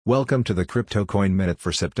Welcome to the Crypto Coin Minute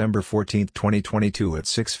for September 14, 2022 at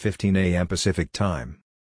 6:15 a.m. Pacific Time.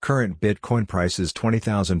 Current Bitcoin price is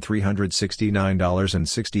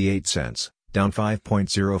 $20,369.68, down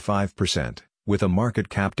 5.05%, with a market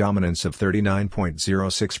cap dominance of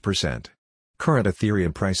 39.06%. Current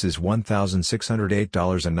Ethereum price is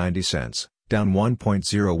 $1,608.90, down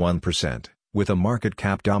 1.01%, with a market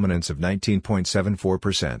cap dominance of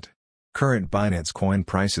 19.74%. Current Binance Coin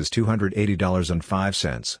price is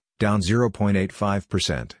 $280.05, down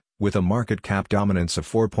 0.85%, with a market cap dominance of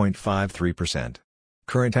 4.53%.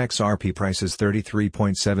 Current XRP price is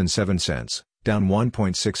 33.77 cents, down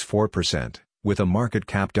 1.64%, with a market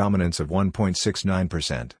cap dominance of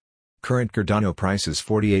 1.69%. Current Cardano price is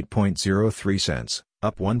 48.03 cents,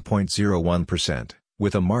 up 1.01%,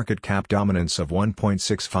 with a market cap dominance of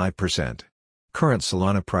 1.65%. Current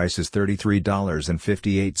Solana price is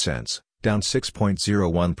 $33.58, down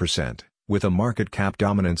 6.01%, with a market cap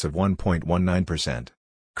dominance of 1.19%.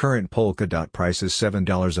 Current Polkadot price is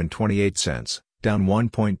 $7.28, down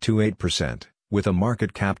 1.28%, with a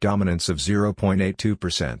market cap dominance of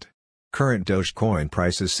 0.82%. Current Dogecoin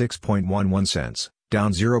price is 6.11 cents,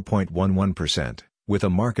 down 0.11%, with a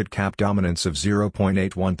market cap dominance of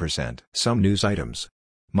 0.81%. Some news items.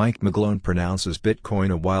 Mike McGlone pronounces Bitcoin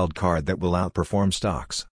a wild card that will outperform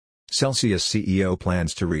stocks. Celsius CEO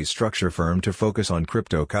plans to restructure firm to focus on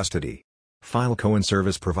crypto custody. Filecoin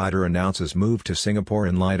service provider announces move to Singapore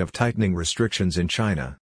in light of tightening restrictions in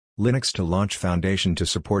China. Linux to launch foundation to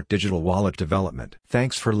support digital wallet development.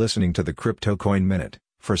 Thanks for listening to the Crypto Coin Minute.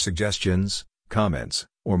 For suggestions, comments,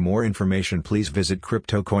 or more information, please visit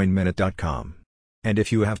CryptoCoinMinute.com. And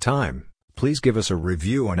if you have time, please give us a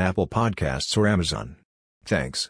review on Apple Podcasts or Amazon. Thanks.